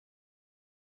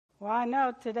Well, I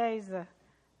know today's a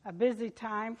busy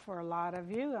time for a lot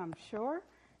of you, I'm sure,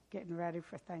 getting ready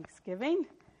for Thanksgiving.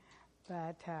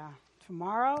 But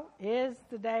tomorrow is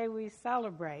the day we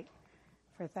celebrate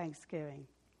for Thanksgiving.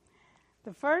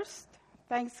 The first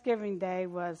Thanksgiving Day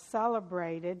was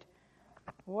celebrated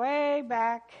way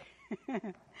back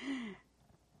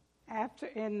after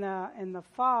in the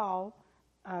fall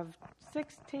of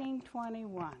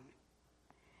 1621.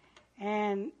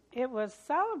 And it was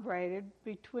celebrated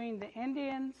between the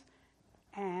Indians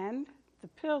and the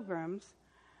Pilgrims.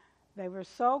 They were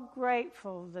so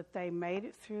grateful that they made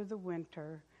it through the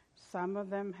winter. Some of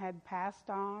them had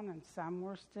passed on and some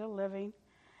were still living.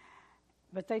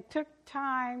 But they took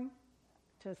time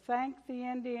to thank the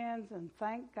Indians and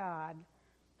thank God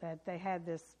that they had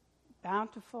this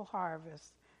bountiful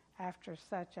harvest after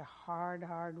such a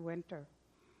hard winter.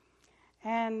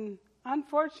 And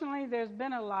unfortunately, there's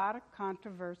been a lot of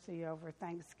controversy over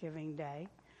Thanksgiving Day.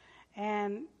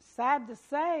 And sad to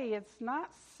say, it's not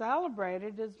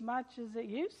celebrated as much as it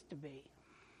used to be.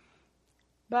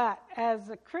 But as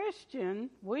a Christian,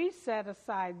 we set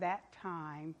aside that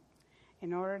time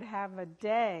in order to have a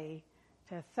day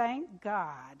to thank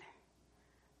God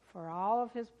for all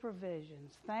of his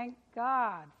provisions. Thank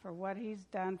God for what he's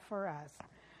done for us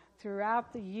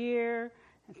throughout the year,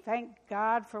 and thank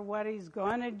God for what he's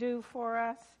going to do for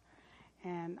us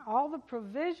and all the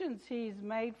provisions he's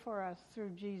made for us through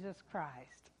Jesus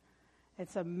Christ.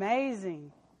 It's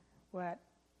amazing what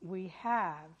we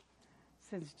have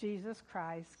since Jesus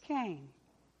Christ came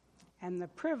and the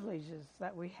privileges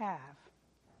that we have.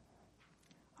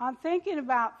 On thinking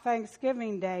about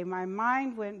Thanksgiving Day, my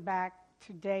mind went back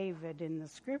to David in the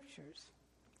Scriptures.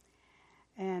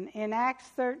 And in Acts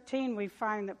 13, we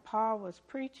find that Paul was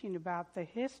preaching about the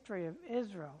history of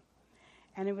Israel.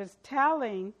 And he was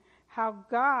telling how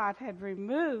God had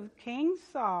removed King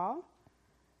Saul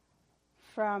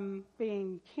from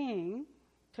being king,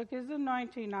 took his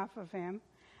anointing off of him,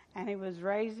 and he was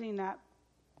raising up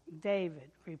David,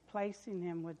 replacing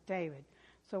him with David.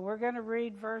 So we're going to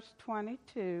read verse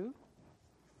 22.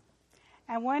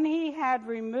 And when he had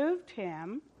removed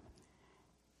him,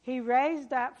 he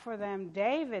raised up for them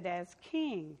David as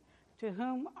king, to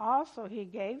whom also he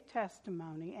gave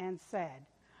testimony and said,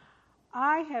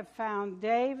 I have found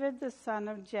David the son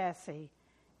of Jesse,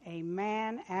 a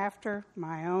man after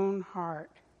my own heart.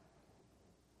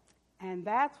 And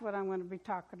that's what I'm going to be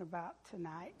talking about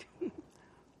tonight.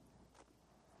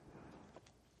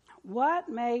 What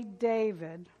made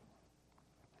David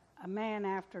a man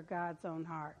after God's own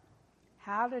heart?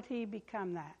 How did he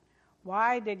become that?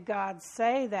 Why did God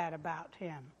say that about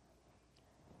him?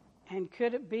 And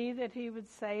could it be that he would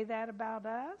say that about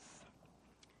us?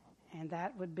 And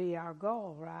that would be our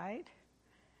goal, right?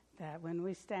 That when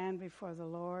we stand before the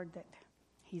Lord, that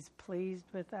he's pleased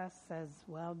with us, says,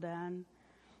 well done.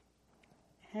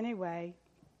 Anyway,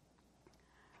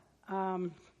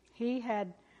 so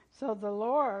the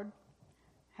Lord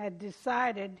had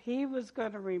decided he was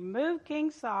going to remove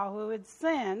King Saul, who had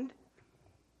sinned,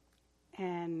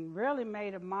 and really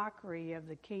made a mockery of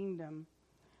the kingdom.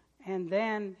 And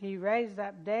then he raised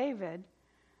up David,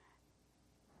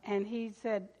 and he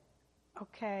said,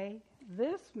 okay,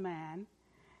 this man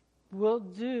will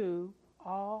do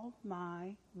all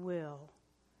my will.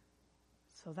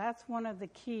 So that's one of the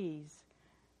keys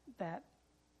that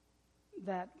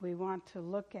we want to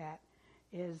look at,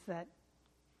 is that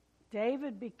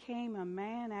David became a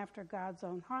man after God's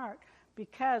own heart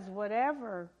because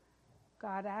whatever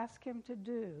God asked him to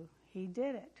do, he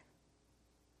did it.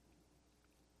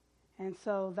 And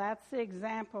so that's the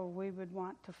example we would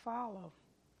want to follow.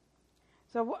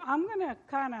 So I'm going to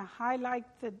kind of highlight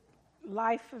the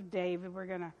life of David. We're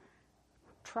going to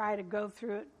try to go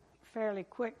through it fairly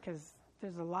quick because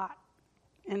there's a lot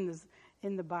in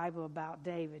the Bible about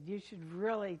David. You should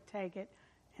really take it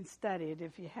and study it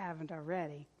if you haven't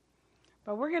already.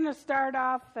 But we're going to start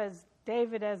off as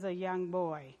David as a young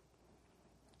boy.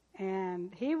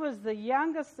 And he was the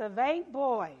youngest of 8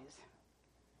 boys.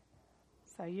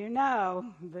 So you know,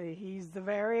 he's the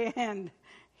very end.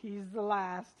 He's the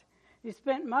last. He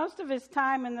spent most of his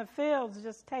time in the fields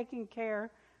just taking care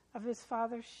of his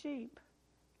father's sheep.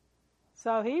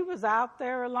 So he was out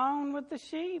there alone with the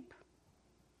sheep.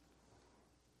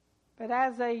 But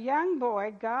as a young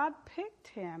boy, God picked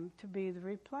him to be the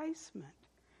replacement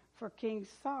for King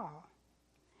Saul.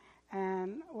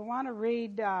 And we want to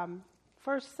read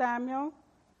 1 Samuel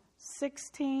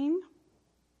 16,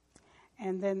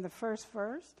 and then the first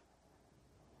verse.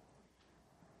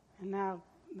 And now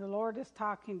the Lord is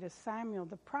talking to Samuel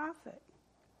the prophet.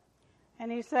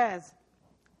 And he says,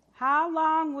 how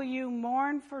long will you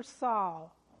mourn for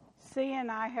Saul? seeing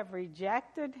I have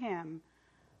rejected him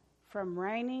from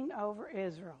reigning over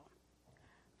Israel.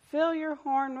 Fill your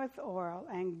horn with oil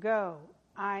and go.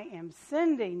 I am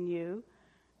sending you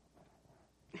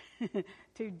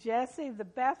to Jesse the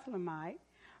Bethlehemite,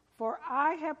 for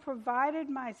I have provided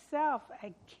myself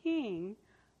a king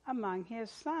among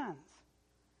his sons.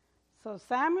 So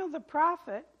Samuel the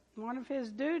prophet, one of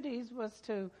his duties was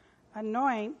to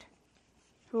anoint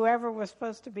whoever was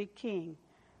supposed to be king.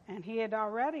 And he had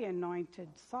already anointed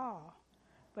Saul.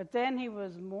 But then he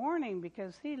was mourning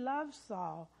because he loved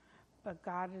Saul, but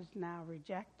God has now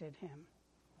rejected him.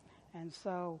 And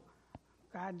so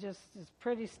God just is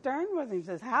pretty stern with him. He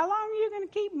says, how long are you going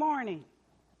to keep mourning?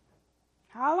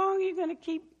 How long are you going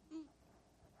to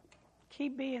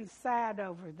keep being sad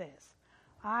over this?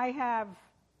 I have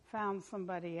found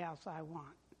somebody else I want.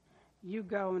 You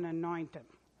go and anoint him.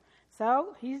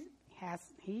 So he's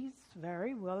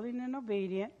very willing and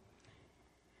obedient.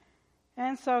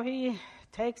 And so he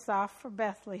takes off for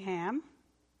Bethlehem.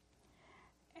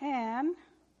 And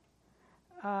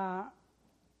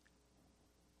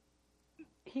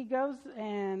he goes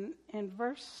in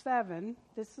verse 7,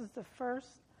 this is the first,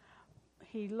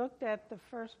 he looked at the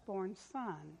firstborn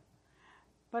son.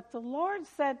 But the Lord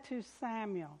said to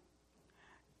Samuel,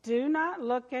 do not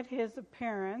look at his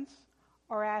appearance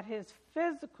or at his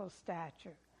physical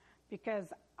stature, because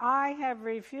I have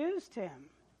refused him.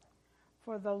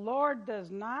 For the Lord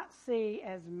does not see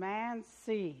as man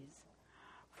sees.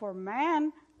 For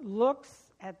man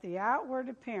looks at the outward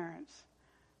appearance,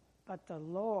 but the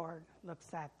Lord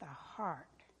looks at the heart.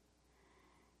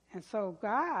 And so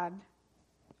God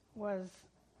was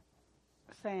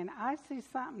saying, I see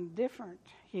something different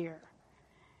here.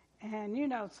 And,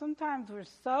 sometimes we're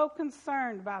so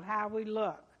concerned about how we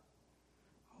look.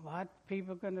 What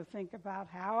people are going to think about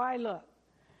how I look.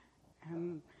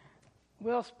 And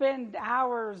we'll spend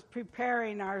hours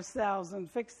preparing ourselves and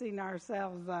fixing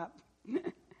ourselves up.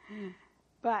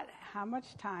 But how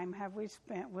much time have we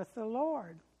spent with the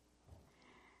Lord?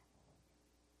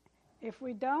 If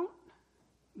we don't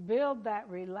build that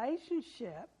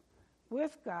relationship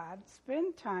with God,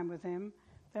 spend time with him,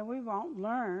 then we won't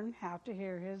learn how to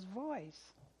hear his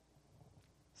voice.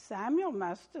 Samuel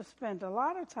must have spent a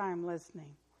lot of time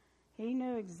listening. He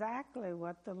knew exactly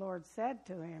what the Lord said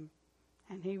to him,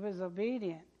 and he was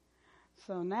obedient.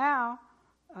 So now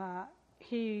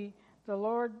the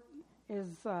Lord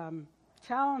is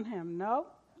telling him, no,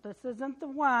 this isn't the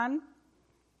one.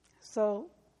 So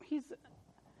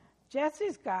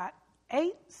Jesse's got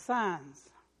 8 sons.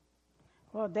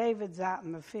 Well, David's out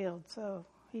in the field, so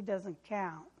he doesn't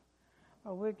count.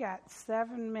 Well, we've got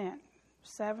 7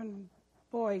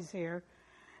 boys here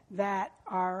that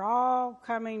are all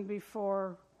coming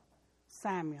before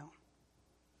Samuel.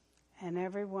 And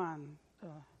every one, the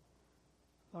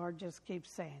Lord just keeps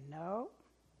saying, no,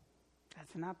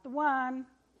 that's not the one.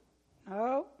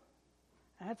 No,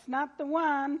 that's not the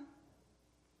one.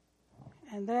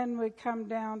 And then we come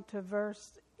down to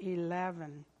verse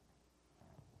 11.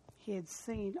 He had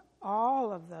seen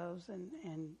all of those,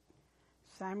 and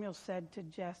Samuel said to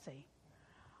Jesse,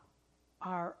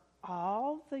 are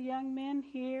all the young men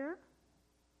here?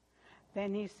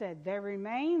 Then he said, there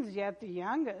remains yet the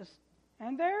youngest,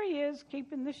 and there he is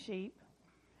keeping the sheep.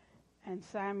 And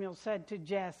Samuel said to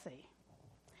Jesse,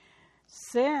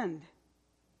 send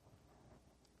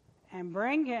and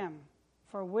bring him,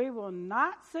 for we will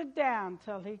not sit down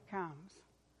till he comes.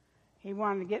 He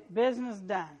wanted to get business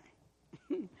done.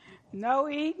 No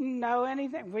eating, no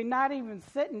anything. We're not even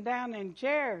sitting down in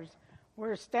chairs.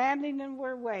 We're standing and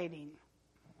we're waiting.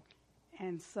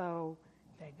 And so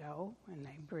they go and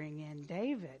they bring in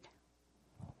David.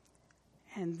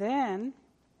 And then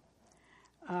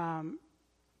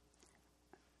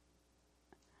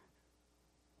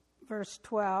verse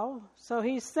 12, so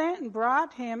he sent and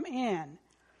brought him in.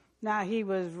 Now he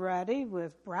was ruddy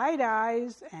with bright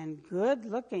eyes and good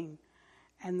looking.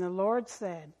 And the Lord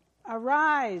said,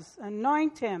 arise,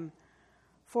 anoint him,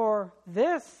 for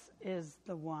this is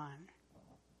the one.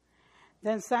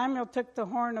 Then Samuel took the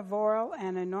horn of oil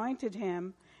and anointed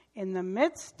him in the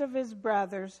midst of his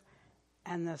brothers,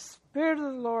 and the Spirit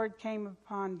of the Lord came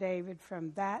upon David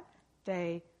from that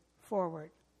day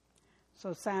forward.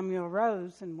 So Samuel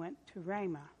rose and went to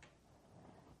Ramah.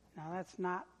 Now that's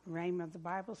not Ramah, the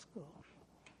Bible school.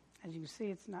 As you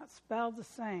see, it's not spelled the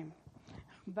same.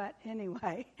 But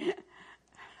anyway,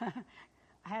 I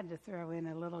had to throw in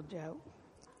a little joke.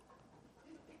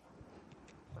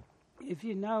 If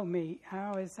you know me, I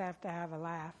always have to have a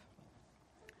laugh.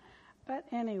 But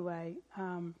anyway,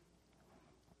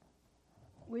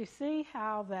 we see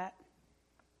how that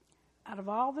out of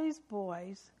all these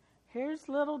boys, Here's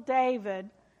little David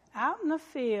out in the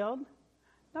field.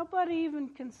 Nobody even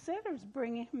considers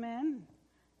bringing him in.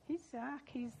 He's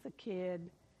the kid.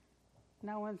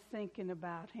 No one's thinking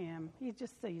about him. He's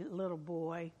just a little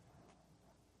boy.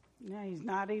 He's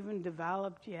not even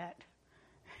developed yet.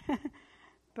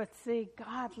 But see,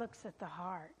 God looks at the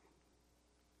heart.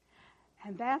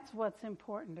 And that's what's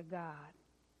important to God.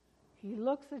 He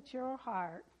looks at your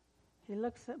heart. He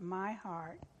looks at my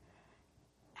heart.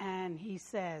 And he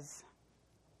says,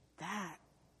 that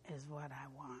is what I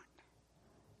want.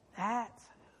 That's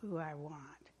who I want.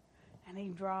 And he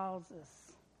draws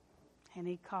us. And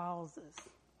he calls us.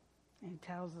 And he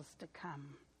tells us to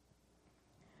come.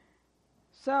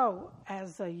 So,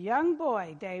 as a young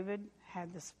boy, David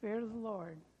had the Spirit of the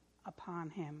Lord upon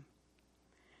him.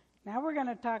 Now we're going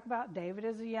to talk about David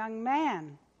as a young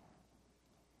man.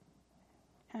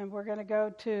 And we're going to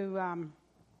go to, I'm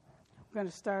going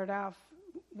to start off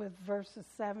with verses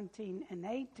 17 and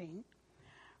 18.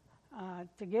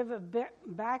 To give a bit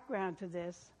background to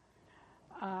this,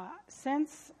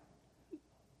 since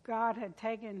God had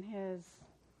taken his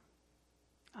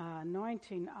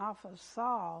anointing off of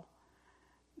Saul,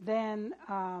 then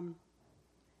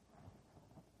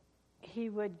he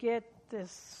would get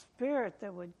this spirit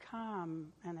that would come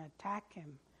and attack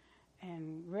him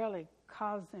and really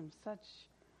cause him such,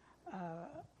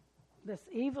 this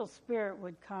evil spirit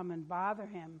would come and bother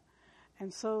him.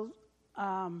 And so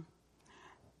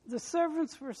the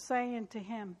servants were saying to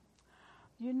him,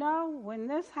 when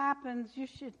this happens,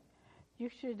 you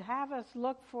should have us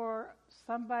look for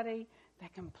somebody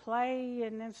that can play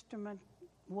an instrument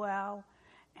well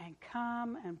and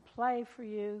come and play for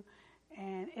you,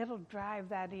 and it'll drive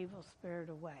that evil spirit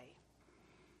away.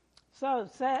 So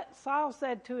Saul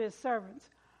said to his servants,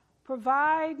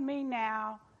 provide me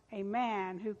now a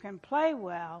man who can play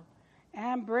well,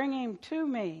 and bring him to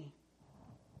me.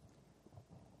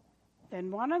 Then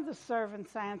one of the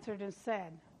servants answered and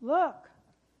said, look,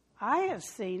 I have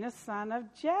seen a son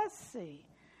of Jesse,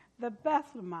 the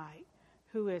Bethlehemite,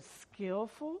 who is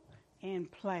skillful in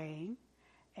playing,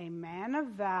 a man of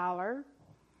valor,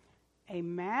 a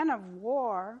man of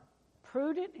war,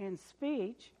 prudent in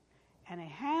speech, and a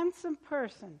handsome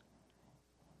person,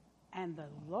 and the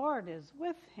Lord is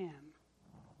with him.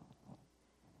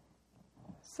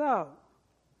 So,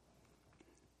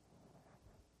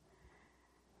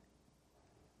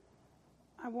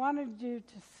 I wanted you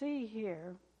to see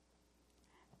here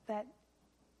that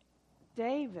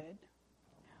David,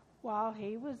 while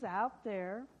he was out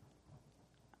there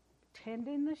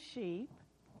tending the sheep,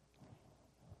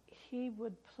 he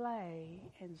would play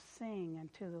and sing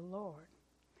unto the Lord.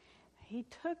 He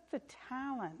took the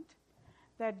talent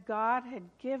that God had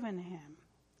given him,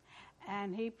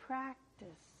 and he practiced,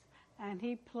 and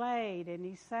he played, and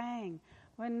he sang.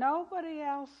 When nobody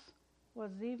else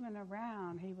was even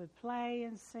around, he would play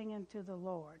and sing unto the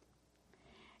Lord.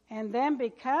 And then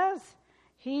because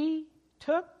he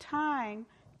took time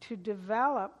to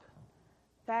develop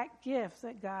that gift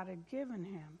that God had given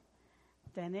him,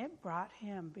 then it brought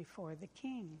him before the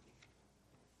king.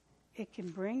 It can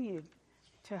bring you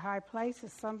to high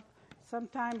places.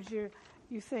 Sometimes you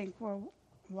think, well,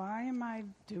 why am I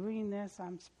doing this?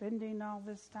 I'm spending all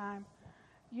this time.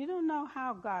 You don't know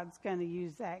how God's going to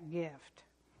use that gift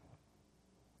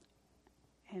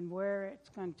and where it's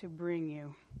going to bring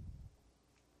you.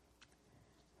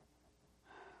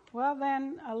 Well,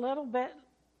 then a little bit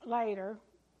later,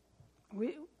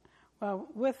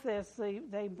 with this,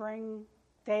 they bring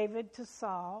David to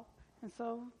Saul, and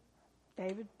so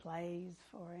David plays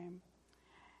for him.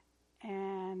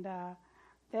 And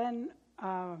then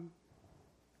I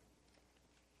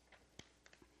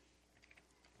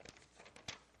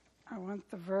want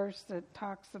the verse that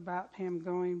talks about him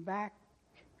going back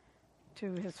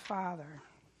to his father.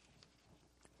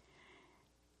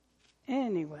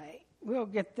 Anyway, we'll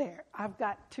get there. I've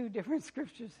got two different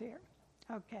scriptures here.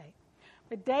 Okay.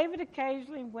 But David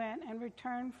occasionally went and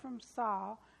returned from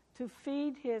Saul to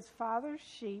feed his father's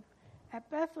sheep at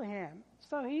Bethlehem.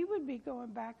 So he would be going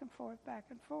back and forth.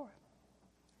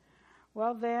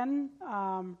 Well, then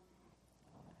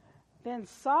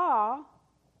Saul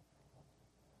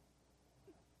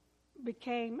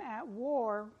became at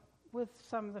war with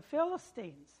some of the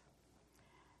Philistines.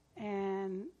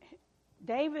 And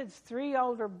David's three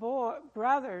older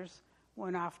brothers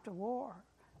went off to war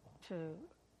to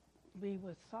be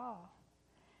with Saul.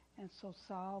 And so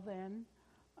Saul then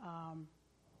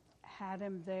had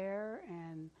him there,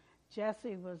 and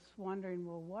Jesse was wondering,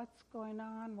 well, what's going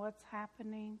on? What's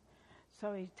happening?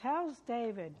 So he tells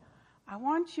David, I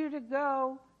want you to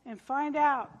go and find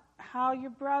out how your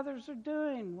brothers are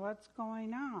doing, what's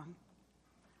going on.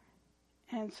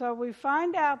 And so we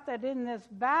find out that in this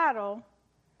battle,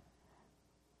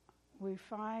 we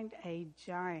find a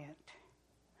giant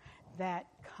that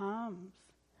comes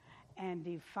and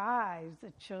defies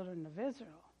the children of Israel.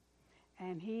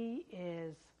 And he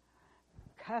is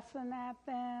cussing at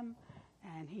them,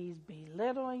 and he's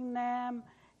belittling them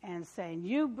and saying,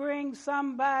 you bring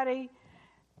somebody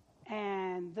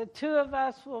and the two of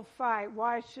us will fight.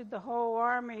 Why should the whole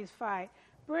armies fight?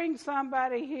 Bring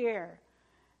somebody here.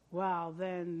 Well,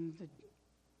 then the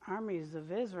armies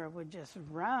of Israel would just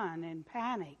run in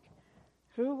panic.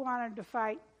 Who wanted to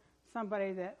fight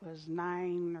somebody that was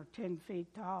 9 or 10 feet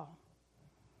tall?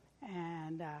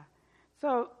 And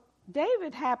so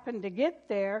David happened to get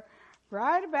there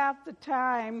right about the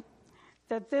time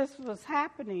that this was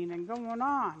happening and going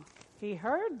on. He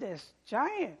heard this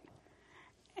giant.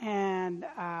 And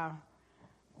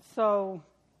so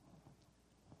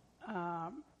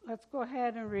let's go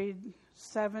ahead and read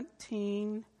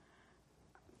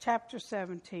chapter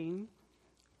 17,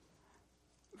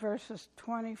 verses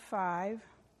 25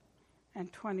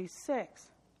 and 26.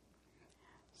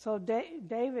 So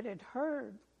David had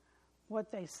heard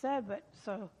what they said, but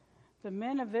so the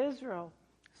men of Israel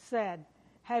said,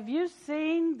 have you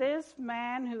seen this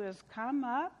man who has come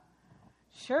up?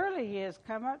 Surely he has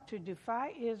come up to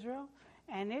defy Israel,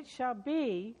 and it shall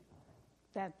be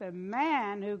that the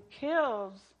man who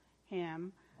kills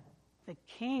him, the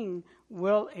king,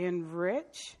 will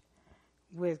enrich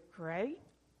with great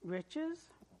riches,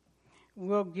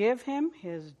 will give him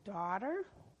his daughter,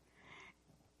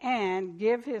 and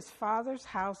give his father's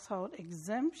household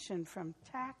exemption from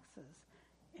taxes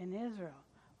in Israel.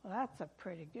 Well, that's a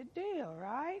pretty good deal,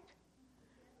 right?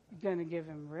 You're going to give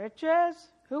him riches?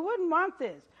 Who wouldn't want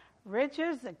this?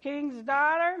 Riches, the king's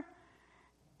daughter,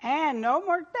 and no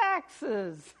more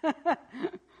taxes.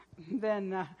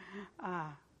 Then,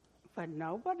 but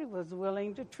nobody was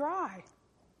willing to try.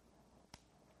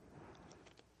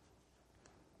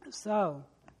 So,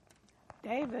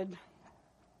 David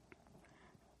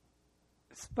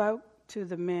spoke to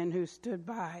the men who stood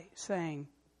by, saying,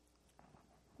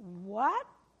 what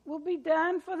will be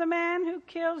done for the man who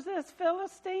kills this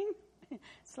Philistine?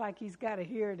 It's like he's got to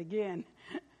hear it again.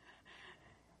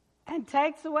 And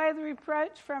takes away the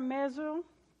reproach from Israel.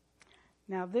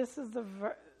 Now this is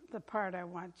the part I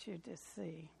want you to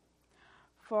see.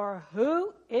 For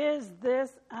who is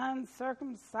this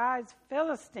uncircumcised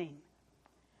Philistine,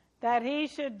 that he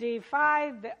should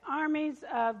defy the armies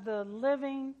of the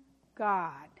living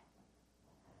God?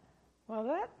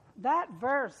 Well, that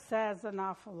verse says an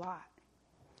awful lot.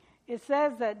 It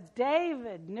says that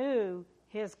David knew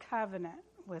his covenant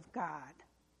with God.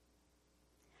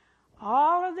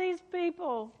 All of these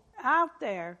people out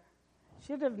there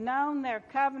should have known their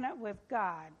covenant with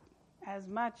God as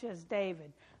much as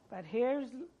David. But here's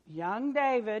young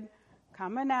David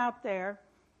coming out there,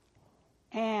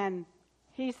 and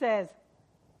he says,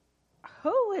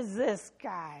 who is this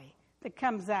guy that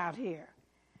comes out here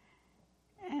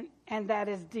and that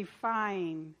is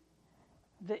defying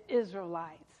the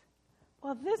Israelites?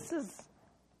 Well, this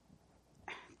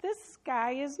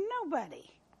guy is nobody.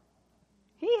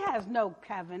 He has no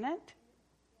covenant.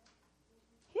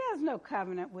 He has no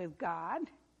covenant with God.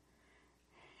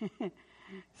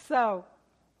 So,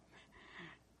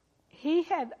 he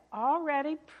had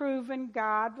already proven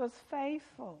God was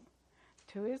faithful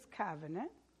to his covenant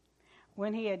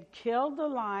when he had killed the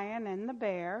lion and the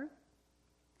bear,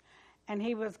 and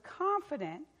he was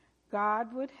confident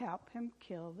God would help him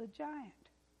kill the giant.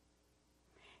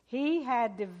 He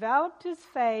had developed his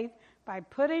faith by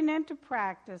putting into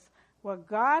practice what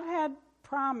God had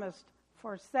promised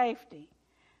for safety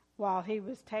while he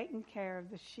was taking care of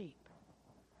the sheep.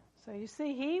 So you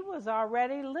see, he was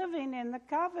already living in the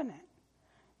covenant.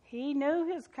 He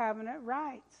knew his covenant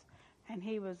rights, and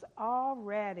he was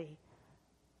already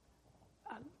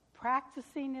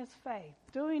practicing his faith,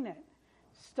 doing it,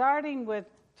 starting with,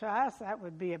 to us, that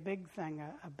would be a big thing,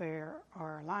 a bear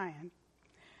or a lion.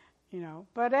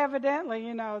 But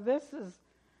evidently, this is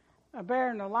a bear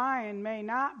and a lion may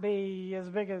not be as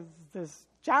big as this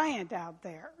giant out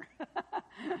there.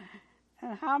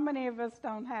 And how many of us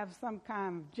don't have some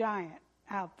kind of giant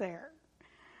out there?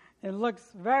 It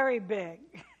looks very big.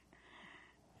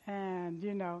 And,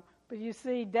 but you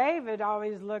see, David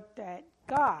always looked at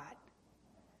God.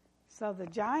 So the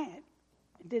giant,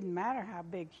 it didn't matter how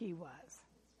big he was,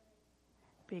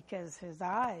 because his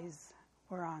eyes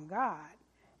were on God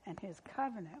and his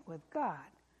covenant with God.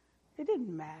 It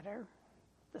didn't matter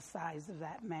the size of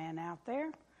that man out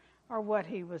there or what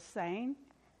he was saying.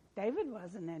 David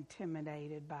wasn't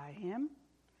intimidated by him.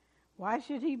 Why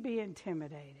should he be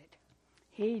intimidated?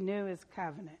 He knew his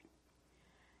covenant.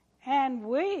 And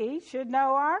we should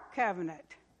know our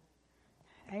covenant.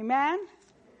 Amen?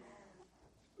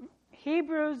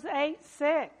 Hebrews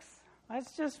 8:6.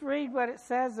 Let's just read what it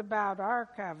says about our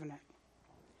covenant.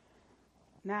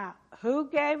 Now, who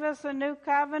gave us a new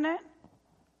covenant?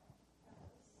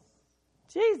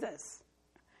 Jesus.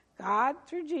 God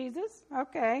through Jesus.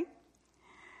 Okay.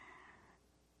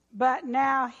 But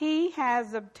now he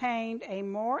has obtained a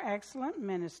more excellent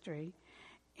ministry,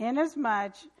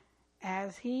 inasmuch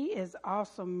as he is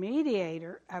also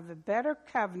mediator of a better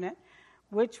covenant,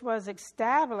 which was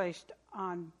established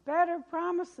on better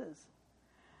promises.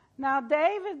 Now,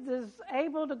 David is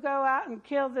able to go out and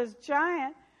kill this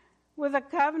giant with a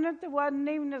covenant that wasn't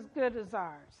even as good as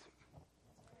ours.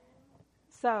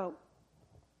 So,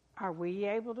 are we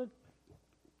able to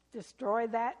destroy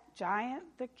that giant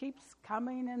that keeps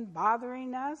coming and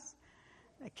bothering us,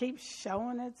 that keeps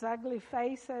showing its ugly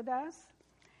face at us?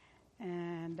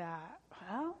 And,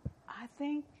 well, I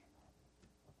think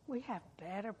we have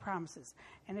better promises.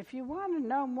 And if you want to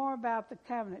know more about the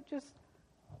covenant, just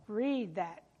read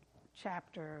that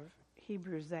chapter of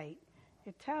Hebrews 8.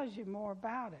 It tells you more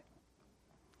about it.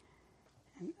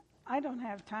 And I don't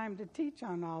have time to teach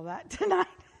on all that tonight.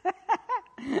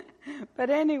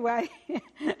 But anyway,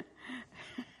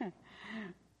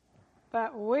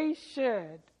 but we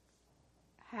should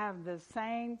have the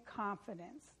same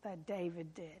confidence that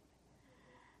David did.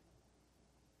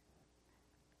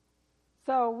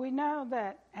 So we know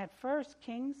that at first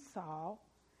King Saul,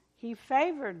 he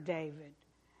favored David,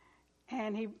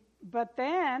 but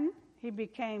then he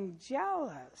became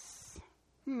jealous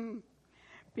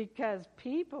because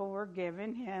people were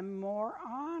giving him more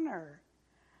honor.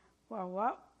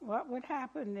 Well, what would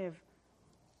happen if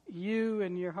you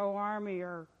and your whole army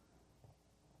are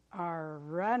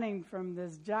running from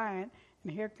this giant,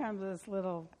 and here comes this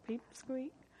little peep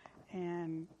squeak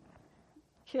and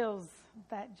kills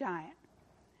that giant?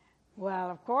 Well,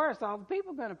 of course, all the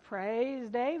people are going to praise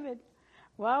David.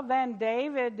 Well, then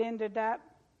David ended up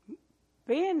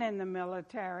being in the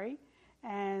military,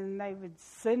 and they would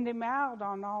send him out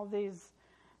on all these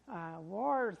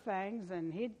war things,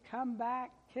 and he'd come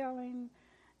back killing,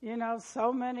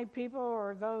 so many people,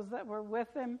 or those that were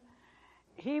with him.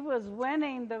 He was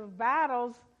winning the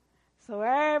battles, so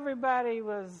everybody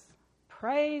was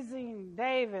praising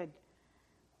David.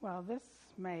 Well, this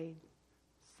made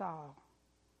Saul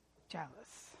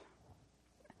jealous.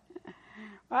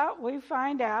 Well, we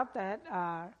find out that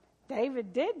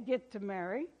David did get to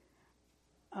marry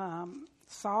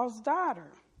Saul's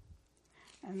daughter.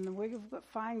 And we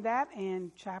find that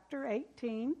in chapter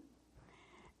 18.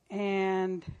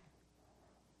 And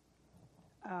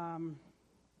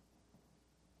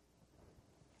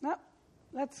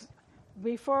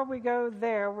before we go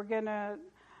there, we're going to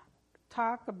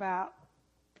talk about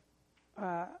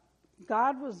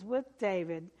God was with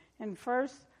David. In 1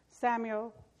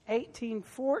 Samuel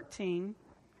 18:14,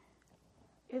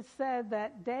 it said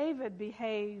that David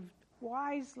behaved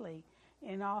wisely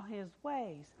in all his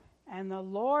ways, and the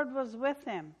Lord was with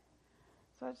him.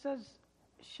 So it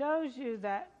shows you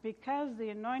that because the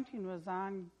anointing was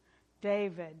on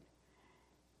David,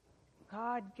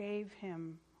 God gave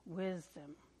him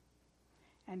wisdom.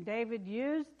 And David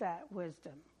used that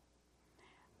wisdom.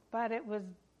 But it was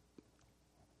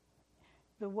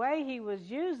the way he was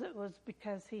used, it was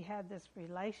because he had this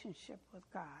relationship with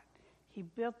God. He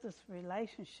built this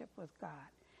relationship with God,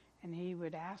 and he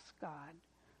would ask God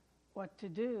what to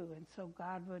do, and so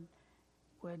God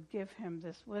would give him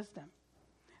this wisdom.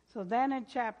 So then in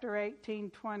chapter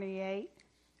 18:28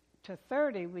 to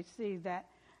 30, we see that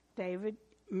David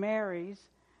marries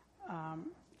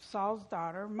Saul's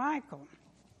daughter, Michal.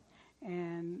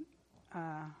 And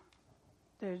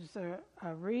there's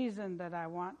a reason that I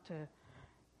want to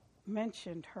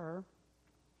mention her.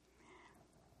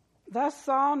 Thus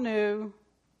Saul knew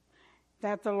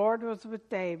that the Lord was with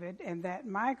David, and that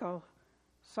Michal,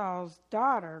 Saul's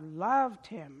daughter, loved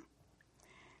him.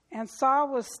 And Saul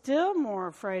was still more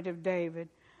afraid of David,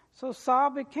 so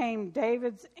Saul became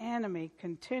David's enemy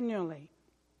continually.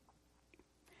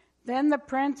 Then the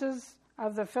princes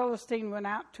of the Philistine went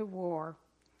out to war.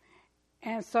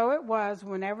 And so it was,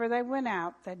 whenever they went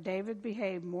out, that David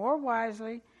behaved more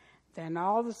wisely than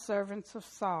all the servants of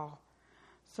Saul,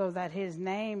 so that his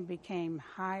name became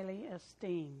highly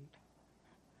esteemed.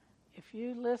 If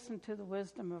you listen to the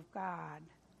wisdom of God,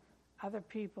 other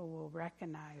people will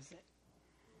recognize it.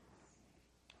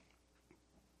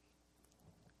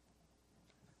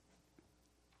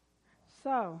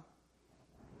 So,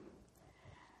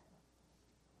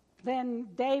 then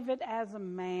David as a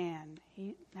man,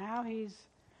 he's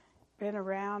been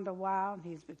around a while, and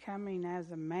he's becoming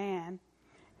as a man,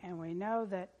 and we know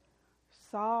that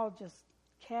Saul just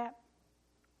kept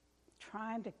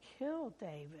trying to kill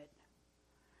David.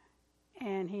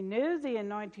 And he knew the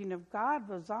anointing of God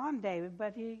was on David,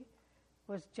 but he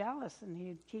was jealous and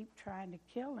he'd keep trying to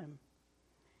kill him.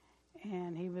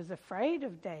 And he was afraid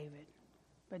of David.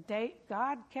 But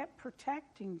God kept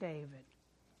protecting David.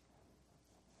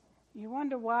 You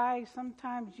wonder why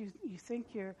sometimes you think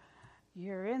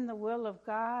you're in the will of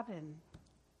God and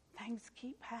things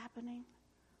keep happening.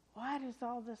 Why does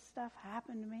all this stuff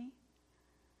happen to me?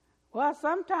 Well,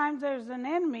 sometimes there's an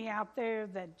enemy out there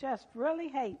that just really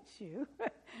hates you,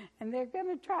 and they're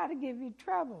going to try to give you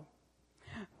trouble.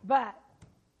 But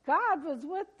God was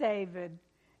with David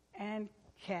and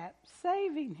kept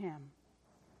saving him.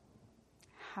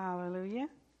 Hallelujah.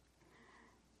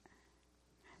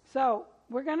 So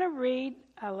we're going to read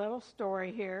a little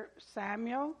story here,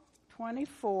 Samuel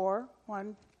 24,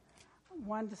 1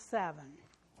 to 7.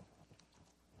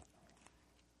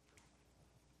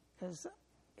 Because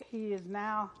he is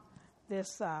now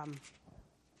this,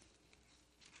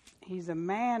 he's a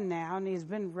man now, and he's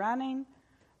been running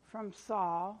from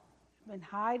Saul, been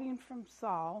hiding from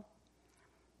Saul.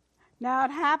 Now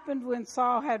it happened when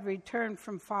Saul had returned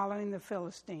from following the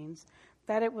Philistines,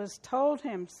 that it was told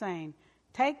him, saying,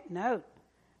 "Take note,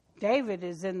 David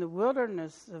is in the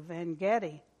wilderness of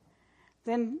En-Gedi."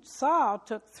 Then Saul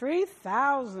took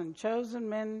 3,000 chosen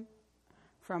men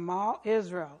from all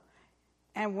Israel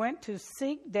and went to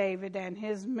seek David and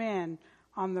his men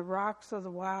on the rocks of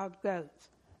the wild goats.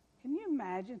 Can you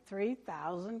imagine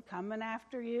 3,000 coming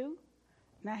after you?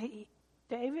 Now,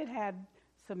 David had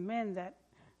some men that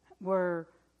were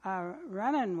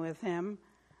running with him,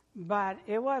 but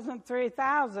it wasn't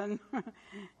 3,000.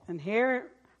 And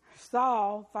here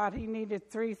Saul thought he needed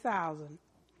 3,000.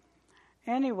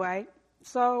 Anyway,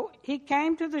 so he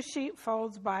came to the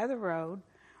sheepfolds by the road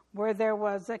where there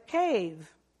was a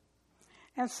cave.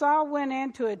 And Saul went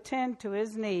in to attend to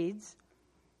his needs,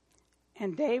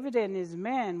 and David and his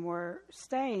men were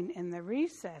staying in the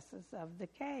recesses of the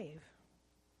cave.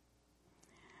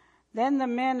 Then the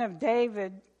men of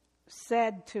David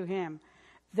said to him,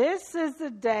 "This is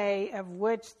the day of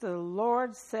which the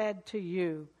Lord said to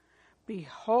you,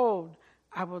 'Behold,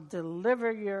 I will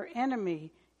deliver your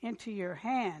enemy into your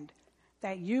hand,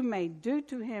 that you may do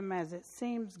to him as it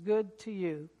seems good to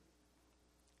you.'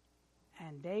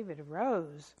 And David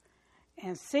arose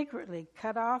and secretly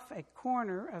cut off a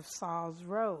corner of Saul's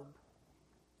robe.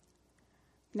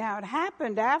 Now it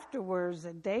happened afterwards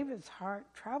that David's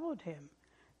heart troubled him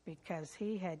because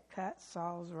he had cut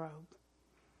Saul's robe.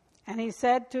 And he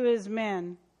said to his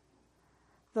men,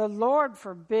 'The Lord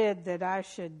forbid that I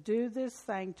should do this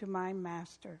thing to my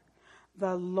master,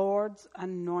 the Lord's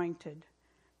anointed,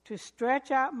 to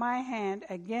stretch out my hand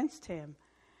against him,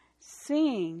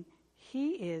 seeing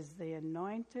he is the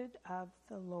anointed of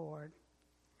the Lord.'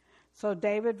 So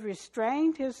David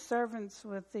restrained his servants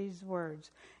with these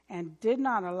words and did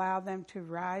not allow them to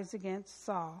rise against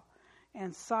Saul.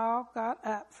 And Saul got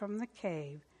up from the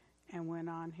cave and went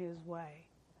on his way."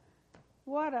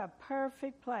 What a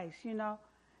perfect place. You know,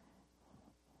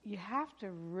 you have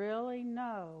to really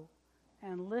know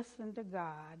and listen to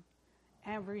God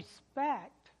and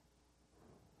respect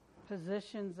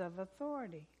positions of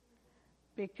authority.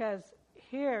 Because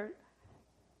here,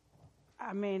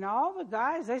 I mean, all the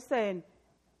guys, they're saying,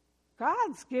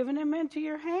 God's given him into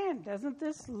your hand. Doesn't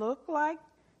this look like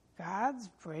God's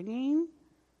bringing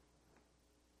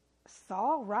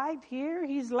Saul right here?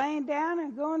 He's laying down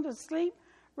and going to sleep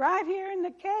right here in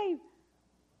the cave.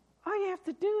 All you have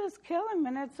to do is kill him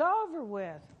and it's over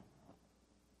with.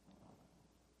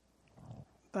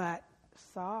 But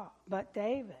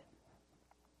David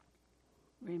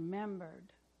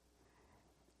remembered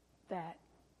that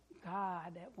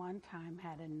God at one time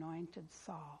had anointed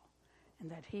Saul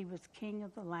and that he was king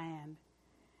of the land.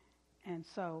 And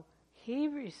so he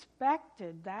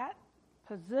respected that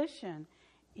position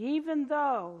even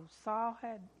though Saul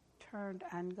had turned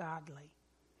ungodly.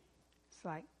 It's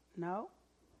like, no,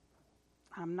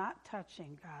 I'm not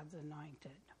touching God's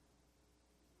anointed.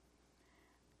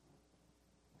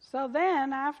 So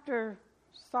then, after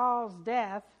Saul's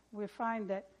death, we find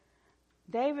that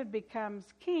David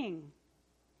becomes king.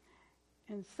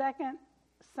 In 2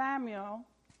 Samuel,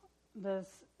 the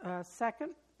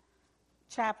second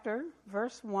chapter,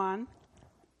 verse 1,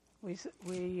 we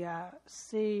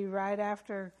see right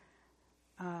after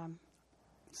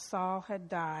Saul had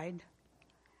died.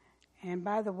 And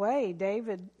by the way,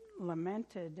 David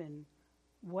lamented and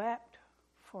wept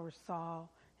for Saul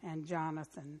and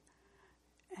Jonathan.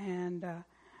 And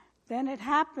then it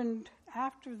happened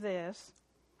after this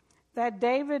that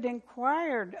David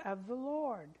inquired of the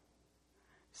Lord.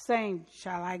 saying,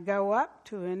 "Shall I go up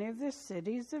to any of the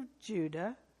cities of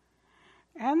Judah?"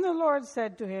 And the Lord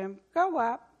said to him, "Go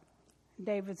up."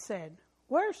 David said,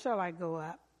 "Where shall I go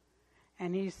up?"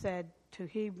 And he said, "To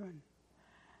Hebron."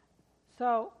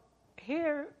 So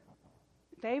here,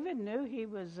 David knew he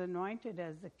was anointed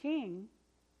as the king,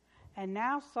 and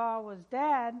now Saul was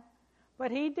dead, but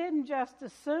he didn't just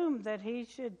assume that he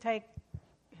should take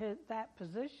that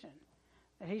position,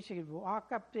 that he should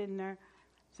walk up in there,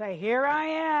 say, "Here I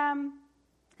am,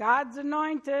 God's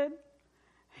anointed,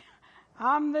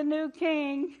 I'm the new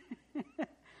king."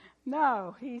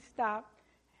 No, he stopped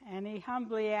and he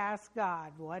humbly asked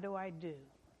God, "What do I do?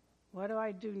 What do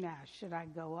I do now? Should I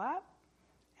go up?"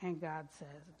 And God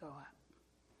says, "Go up."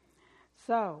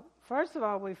 So, first of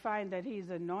all, we find that he's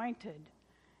anointed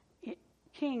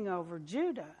king over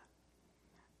Judah.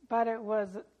 But it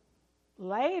was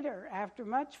later, after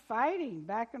much fighting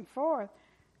back and forth,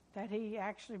 that he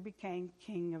actually became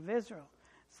king of Israel.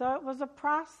 So it was a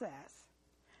process.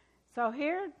 So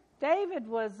here, David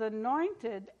was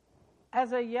anointed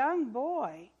as a young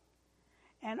boy,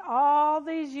 and all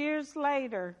these years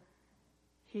later,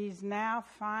 he's now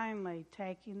finally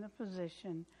taking the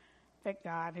position that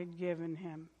God had given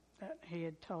him, that he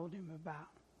had told him about.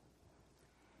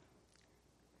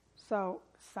 So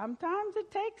sometimes it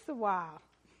takes a while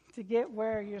to get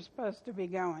where you're supposed to be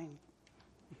going.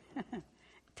 It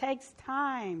takes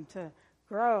time to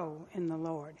grow in the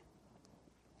Lord.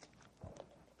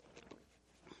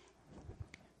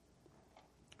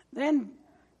 Then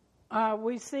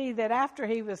we see that after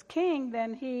he was king,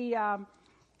 then he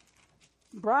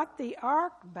brought the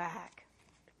ark back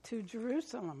to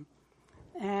Jerusalem.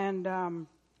 And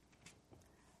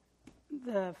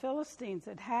the Philistines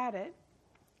had it,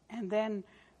 and then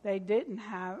they didn't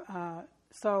have,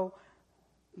 so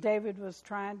David was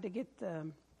trying to get the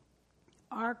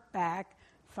ark back.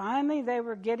 Finally, they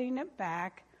were getting it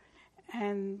back.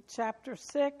 And chapter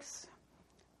 6,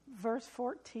 verse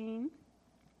 14.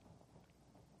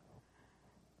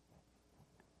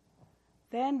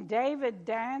 Then David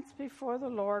danced before the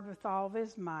Lord with all of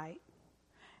his might,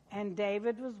 and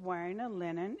David was wearing a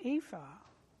linen ephod.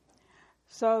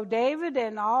 So David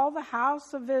and all the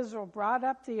house of Israel brought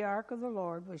up the ark of the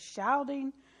Lord with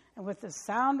shouting and with the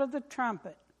sound of the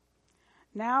trumpet.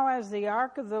 Now as the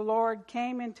ark of the Lord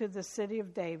came into the city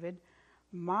of David,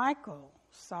 Michal,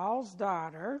 Saul's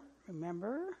daughter,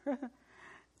 remember,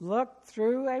 looked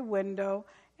through a window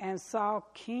and saw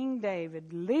King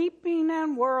David leaping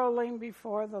and whirling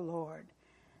before the Lord,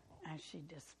 and she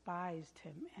despised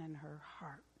him in her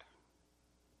heart.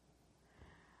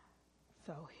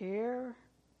 So here,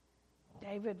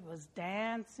 David was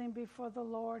dancing before the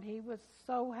Lord. He was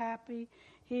so happy.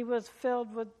 He was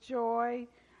filled with joy.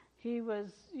 He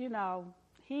was,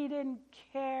 he didn't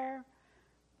care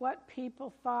what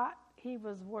people thought. He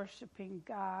was worshiping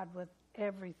God with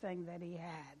everything that he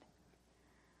had.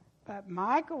 But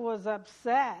Michal was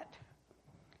upset.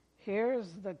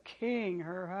 Here's the king,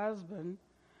 her husband,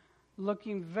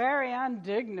 looking very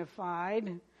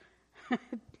undignified,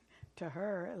 to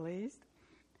her at least,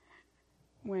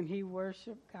 when he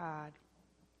worshiped God.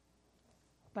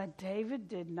 But David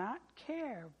did not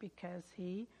care because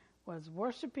he was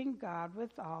worshiping God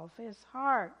with all of his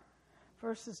heart.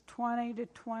 Verses 20 to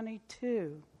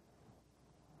 22.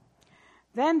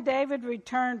 Then David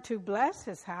returned to bless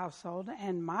his household,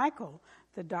 and Michal,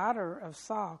 the daughter of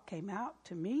Saul, came out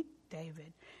to meet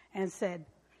David and said,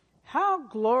 "How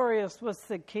glorious was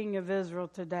the king of Israel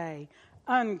today,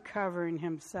 uncovering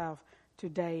himself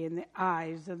today in the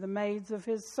eyes of the maids of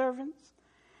his servants,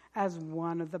 as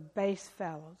one of the base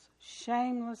fellows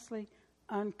shamelessly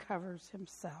uncovers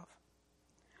himself."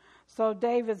 So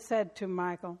David said to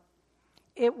Michal,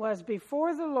 "It was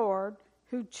before the Lord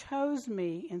who chose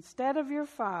me instead of your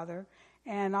father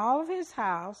and all of his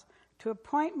house to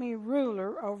appoint me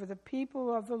ruler over the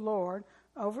people of the Lord,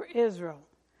 over Israel.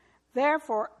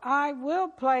 Therefore, I will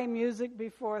play music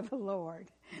before the Lord,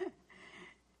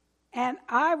 and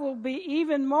I will be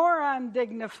even more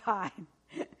undignified."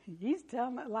 He's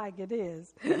telling it like it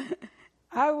is.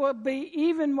 "I will be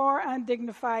even more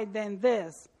undignified than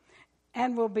this,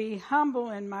 and will be humble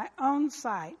in my own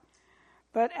sight.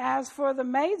 But as for the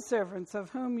maidservants of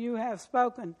whom you have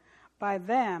spoken, by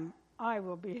them I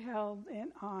will be held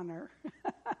in honor."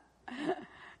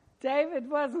 David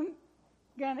wasn't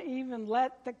going to even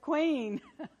let the queen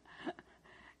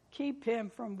keep him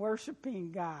from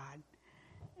worshiping God.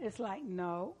 It's like,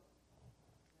 no,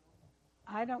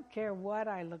 I don't care what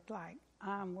I look like.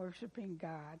 I'm worshiping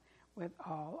God with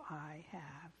all I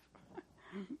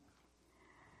have.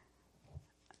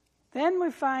 Then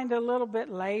we find a little bit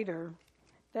later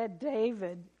that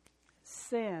David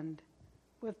sinned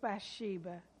with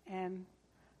Bathsheba and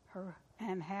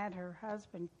had her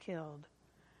husband killed.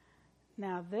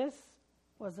 Now this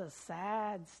was a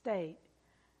sad state.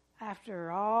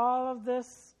 After all of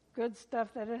this good stuff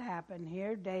that had happened,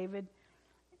 here David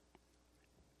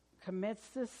commits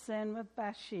this sin with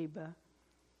Bathsheba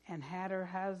and had her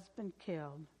husband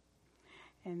killed.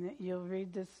 And you'll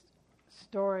read this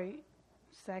story,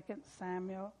 2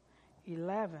 Samuel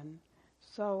 11.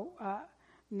 So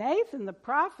Nathan the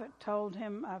prophet told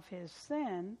him of his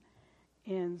sin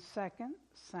in 2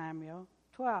 Samuel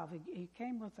 12. He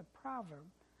came with a proverb.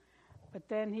 But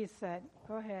then he said,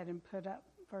 go ahead and put up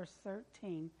verse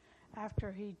 13.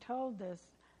 After he told this,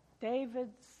 David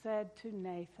said to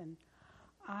Nathan,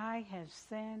 I have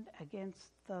sinned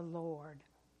against the Lord.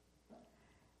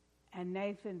 And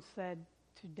Nathan said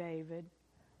to David,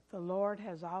 the Lord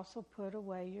has also put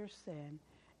away your sin,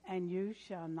 and you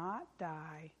shall not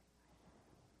die.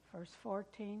 Verse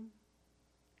 14.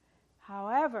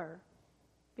 However,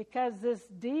 because this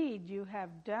deed you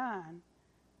have done,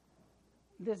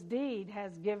 this deed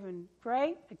has given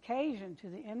great occasion to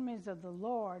the enemies of the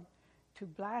Lord to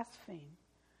blaspheme.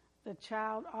 The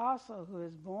child also who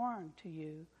is born to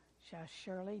you shall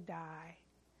surely die.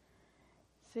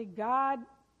 See, God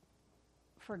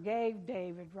forgave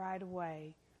David right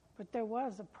away, but there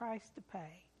was a price to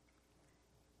pay,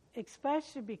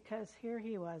 especially because here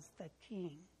he was, the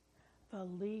king, the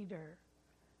leader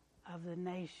of the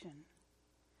nation.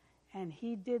 And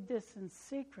he did this in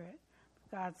secret.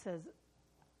 God says,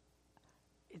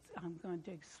 I'm going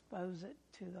to expose it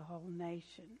to the whole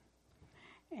nation.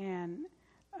 And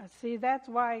see, that's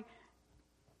why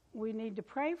we need to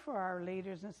pray for our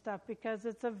leaders and stuff, because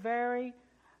it's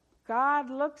God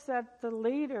looks at the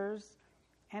leaders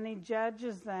and he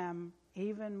judges them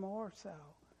even more so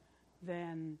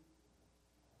than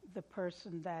the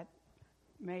person that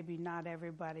maybe not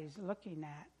everybody's looking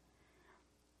at.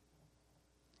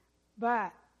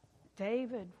 But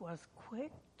David was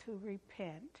quick to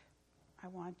repent. I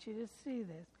want you to see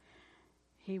this.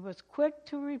 He was quick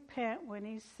to repent when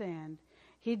he sinned.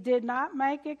 He did not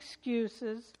make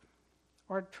excuses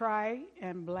or try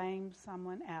and blame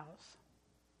someone else.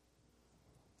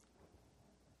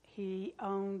 He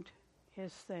owned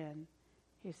his sin.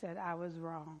 He said, I was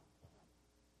wrong.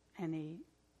 And he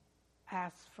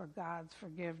asked for God's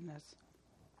forgiveness.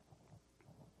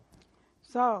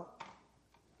 So,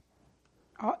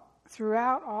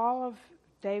 throughout all of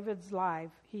David's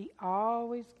life, he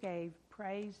always gave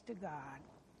praise to God.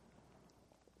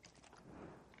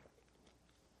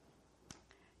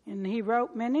 And he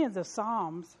wrote many of the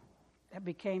Psalms that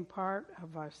became part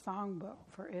of our songbook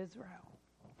for Israel.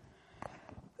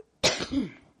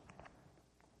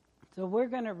 So we're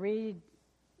going to read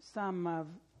some of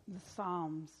the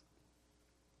Psalms.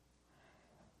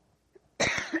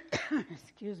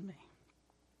 Excuse me.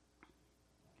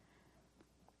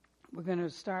 We're going to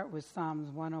start with Psalms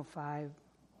 105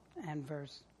 and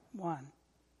verse 1.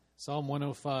 Psalm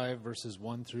 105, verses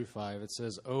 1 through 5, it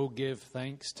says, O give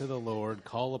thanks to the Lord,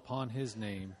 call upon his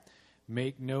name,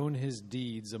 make known his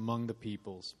deeds among the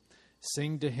peoples.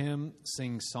 Sing to him,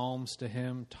 sing psalms to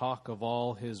him, talk of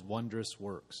all his wondrous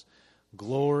works.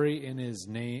 Glory in his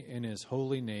name, in his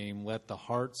holy name, let the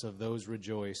hearts of those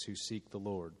rejoice who seek the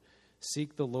Lord.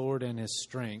 Seek the Lord and his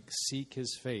strength, seek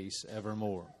his face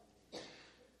evermore.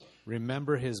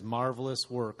 Remember his marvelous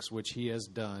works which he has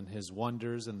done, his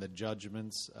wonders and the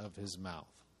judgments of his mouth.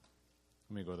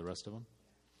 Let me go to the rest of them.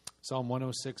 Psalm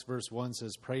 106, verse 1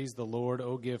 says, Praise the Lord,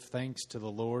 O give thanks to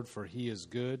the Lord, for he is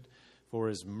good, for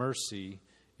his mercy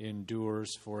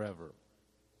endures forever.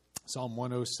 Psalm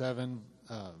 107,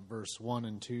 verse 1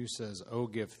 and 2 says, O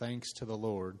give thanks to the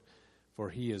Lord, for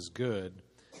he is good,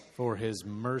 for his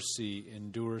mercy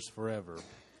endures forever.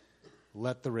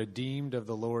 Let the redeemed of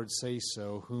the Lord say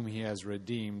so, whom he has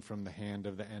redeemed from the hand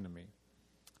of the enemy.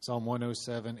 Psalm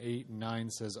 107, 8 and 9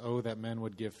 says, Oh, that men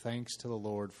would give thanks to the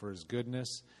Lord for his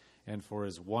goodness and for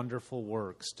his wonderful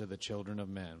works to the children of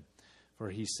men. For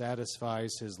he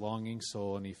satisfies his longing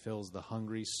soul and he fills the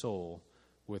hungry soul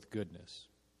with goodness.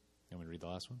 Can we read the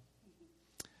last one?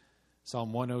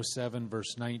 Psalm 107,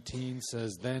 verse 19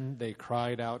 says, Then they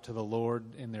cried out to the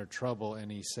Lord in their trouble,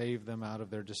 and he saved them out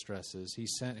of their distresses. He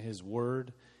sent his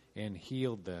word and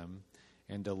healed them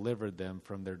and delivered them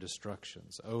from their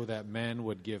destructions. Oh, that men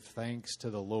would give thanks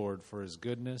to the Lord for his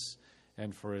goodness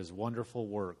and for his wonderful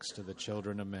works to the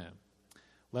children of men.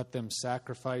 Let them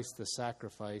sacrifice the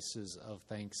sacrifices of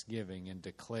thanksgiving and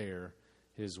declare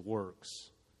his works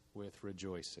with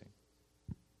rejoicing.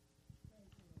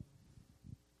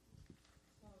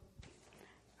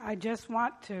 I just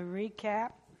want to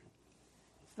recap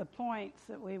It's the points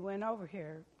that we went over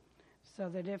here, so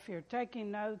that if you're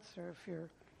taking notes or if you're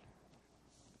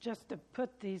just to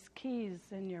put these keys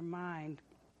in your mind.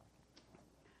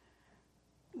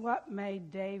 What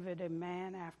made David a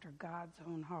man after God's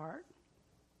own heart?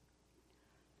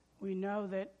 We know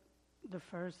that the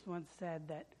first one said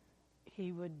that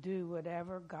he would do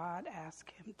whatever God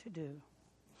asked him to do.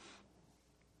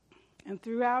 And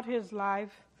throughout his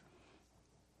life,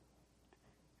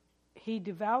 he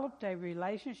developed a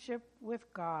relationship with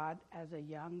God as a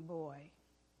young boy.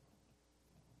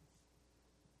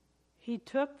 He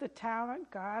took the talent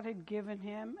God had given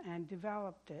him and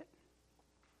developed it.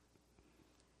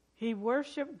 He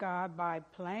worshiped God by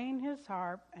playing his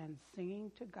harp and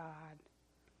singing to God.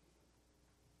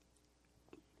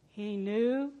 He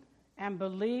knew and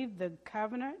believed the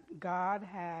covenant God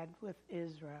had with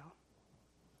Israel.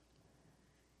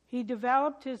 He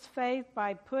developed his faith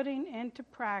by putting into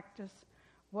practice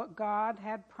what God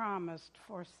had promised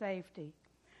for safety,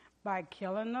 by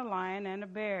killing a lion and a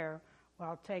bear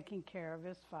while taking care of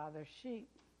his father's sheep.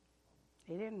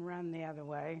 He didn't run the other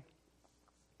way.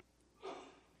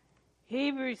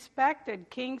 He respected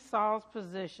King Saul's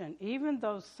position, even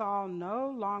though Saul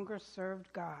no longer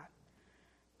served God,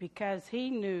 because he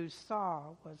knew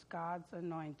Saul was God's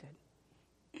anointed.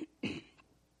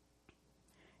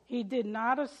 He did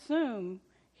not assume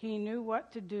he knew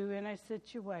what to do in a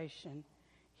situation.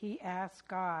 He asked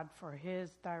God for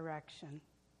his direction.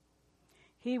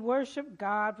 He worshiped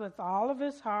God with all of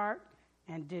his heart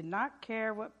and did not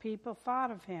care what people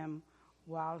thought of him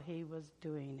while he was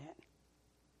doing it.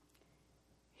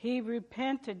 He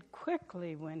repented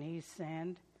quickly when he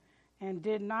sinned and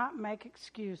did not make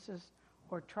excuses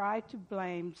or try to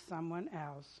blame someone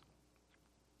else.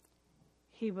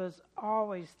 He was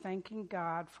always thanking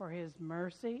God for his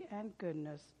mercy and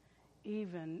goodness,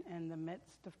 even in the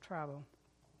midst of trouble.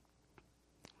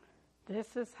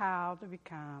 This is how to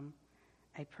become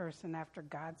a person after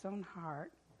God's own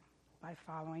heart, by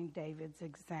following David's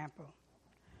example.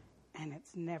 And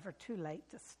it's never too late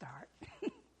to start.